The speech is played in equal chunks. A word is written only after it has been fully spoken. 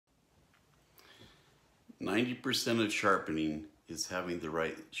90% of sharpening is having the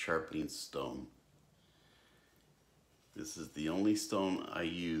right sharpening stone. This is the only stone I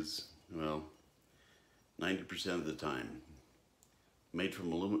use, well, 90% of the time. Made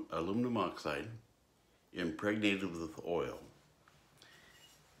from aluminum oxide, impregnated with oil.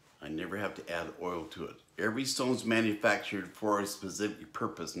 I never have to add oil to it. Every stone is manufactured for a specific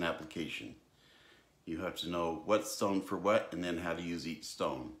purpose and application. You have to know what stone for what and then how to use each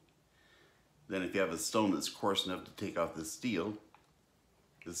stone. Then if you have a stone that's coarse enough to take off the steel,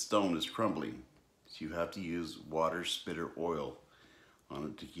 the stone is crumbling. So you have to use water, spit, or oil on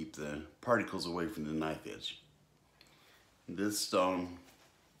it to keep the particles away from the knife edge. This stone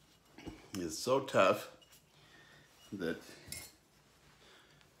is so tough that,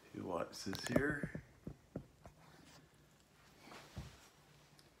 if you watch this here,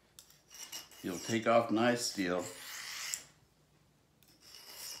 you'll take off nice steel,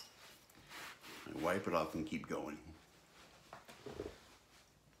 and wipe it off and keep going.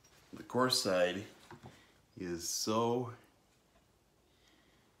 The coarse side is so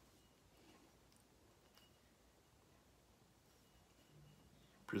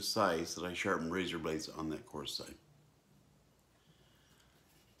precise that I sharpen razor blades on that coarse side.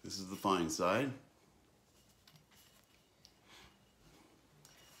 This is the fine side.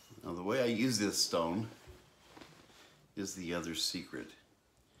 Now the way I use this stone is the other secret.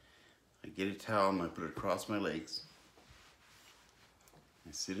 I get a towel and I put it across my legs.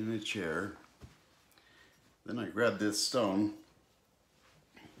 I sit in a chair. Then I grab this stone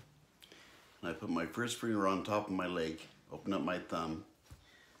and I put my first finger on top of my leg, open up my thumb.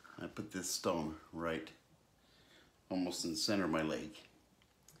 I put this stone right almost in the center of my leg.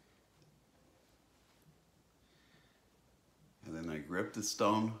 And then I grip the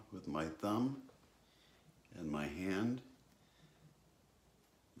stone with my thumb and my hand.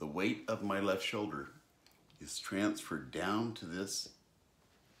 The weight of my left shoulder is transferred down to this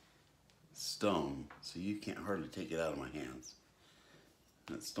stone, so you can't hardly take it out of my hands.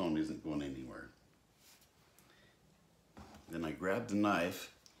 That stone isn't going anywhere. Then I grab the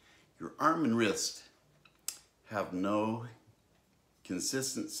knife. Your arm and wrist have no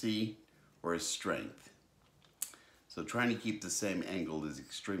consistency or strength. So trying to keep the same angle is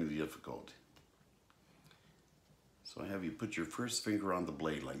extremely difficult. So I have you put your first finger on the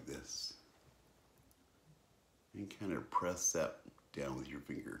blade like this. And kind of press that down with your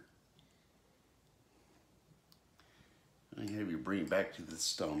finger. I have you bring it back to the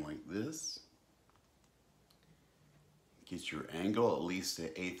stone like this. Get your angle at least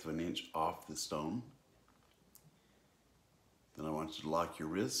 1/8 of an inch off the stone. Then I want you to lock your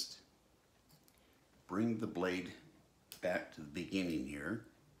wrist. Bring the blade back to the beginning here.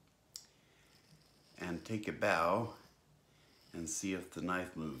 And take a bow and see if the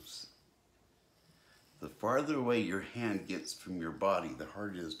knife moves. The farther away your hand gets from your body, the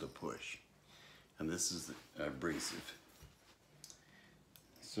harder it is to push. And this is abrasive.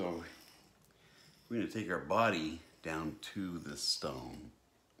 So we're going to take our body down to the stone.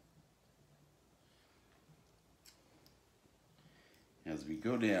 As we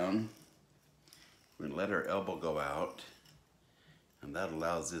go down, we're going to let our elbow go out, and that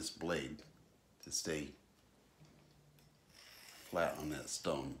allows this blade to stay flat on that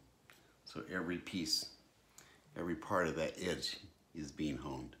stone. So every piece, every part of that edge is being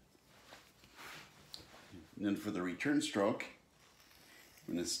honed. And then for the return stroke,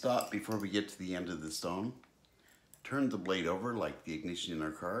 we're going to stop before we get to the end of the stone. Turn the blade over like the ignition in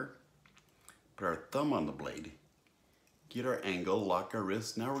our car. Put our thumb on the blade. Get our angle, lock our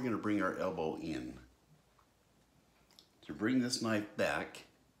wrist. Now we're going to bring our elbow in. To bring this knife back,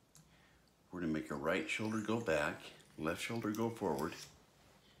 we're going to make our right shoulder go back, left shoulder go forward,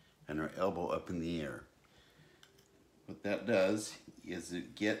 and our elbow up in the air. What that does is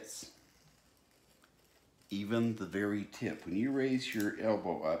it gets even the very tip. When you raise your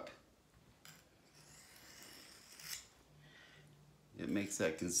elbow up, it makes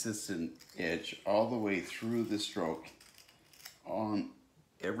that consistent edge all the way through the stroke on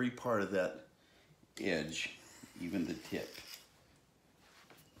every part of that edge, even the tip.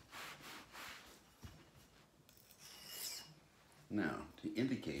 Now, to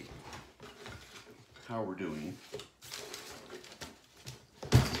indicate how we're doing,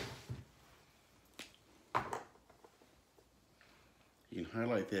 you can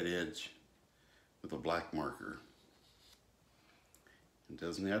highlight that edge with a black marker. It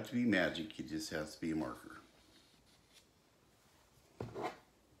doesn't have to be magic, it just has to be a marker.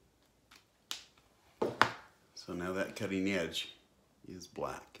 So now that cutting edge is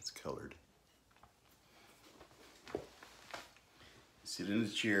black, it's colored. Sit in a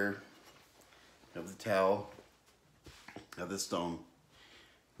chair, have the towel, have the stone.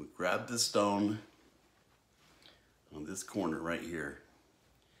 We grab the stone on this corner right here.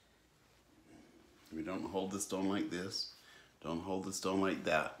 We don't hold the stone like this. Don't hold the stone like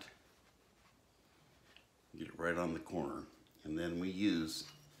that. Get it right on the corner. And then we use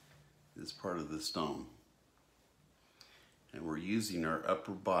this part of the stone. And we're using our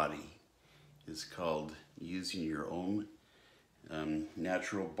upper body. It's called using your own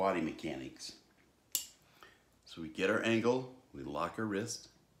natural body mechanics. So we get our angle, we lock our wrist,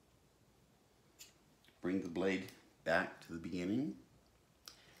 bring the blade back to the beginning,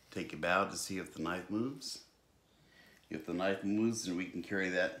 take a bow to see if the knife moves. If the knife moves, then we can carry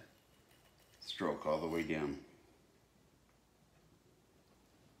that stroke all the way down.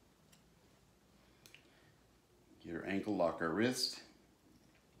 Get our ankle, lock our wrist,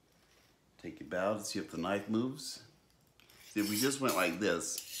 take a bow to see if the knife moves. See, if we just went like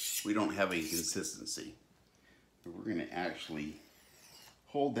this, we don't have any consistency. But we're going to actually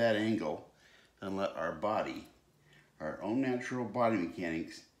hold that angle and let our body, our own natural body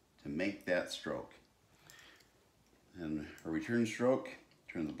mechanics, to make that stroke. And a return stroke,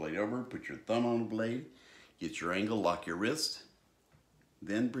 turn the blade over, put your thumb on the blade, get your angle, lock your wrist,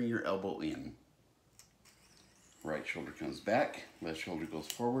 then bring your elbow in. Right shoulder comes back, left shoulder goes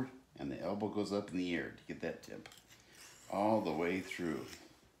forward, and the elbow goes up in the air to get that tip all the way through.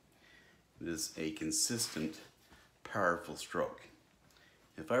 It is a consistent, powerful stroke.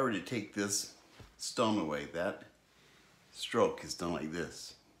 If I were to take this stone away, that stroke is done like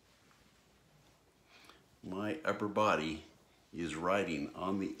this. My upper body is riding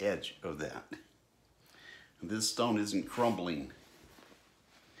on the edge of that. And this stone isn't crumbling.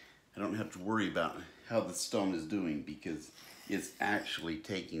 I don't have to worry about how the stone is doing because it's actually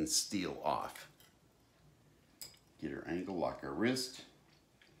taking steel off. Get our ankle, lock our wrist,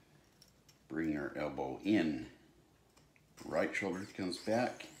 bring our elbow in. Right shoulder comes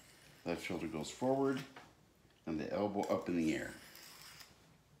back, left shoulder goes forward, and the elbow up in the air.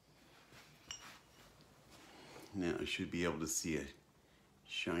 Now I should be able to see a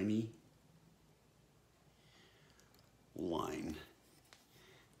shiny line,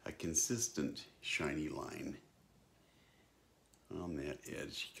 a consistent shiny line on that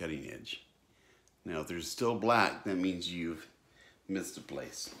edge, cutting edge. Now if there's still black, that means you've missed a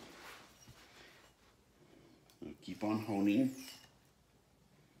place. We'll keep on honing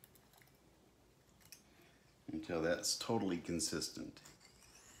until that's totally consistent.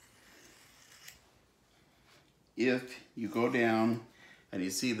 If you go down and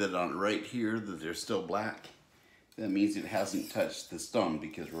you see that on right here that there's still black, that means it hasn't touched the stone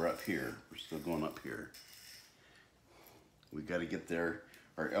because we're up here. We're still going up here. We got to get there,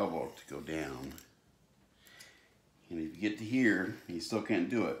 our elbow to go down. And if you get to here and you still can't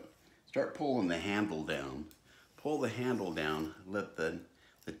do it, start pulling the handle down. Pull the handle down, let the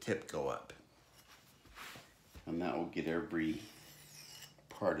tip go up. And that will get every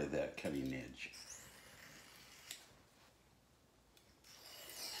part of that cutting edge.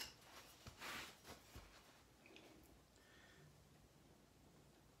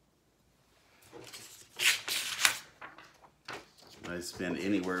 I spend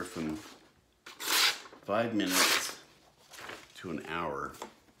anywhere from 5 minutes to an hour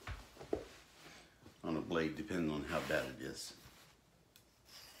on a blade, depending on how bad it is.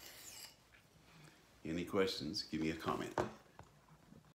 Any questions, give me a comment.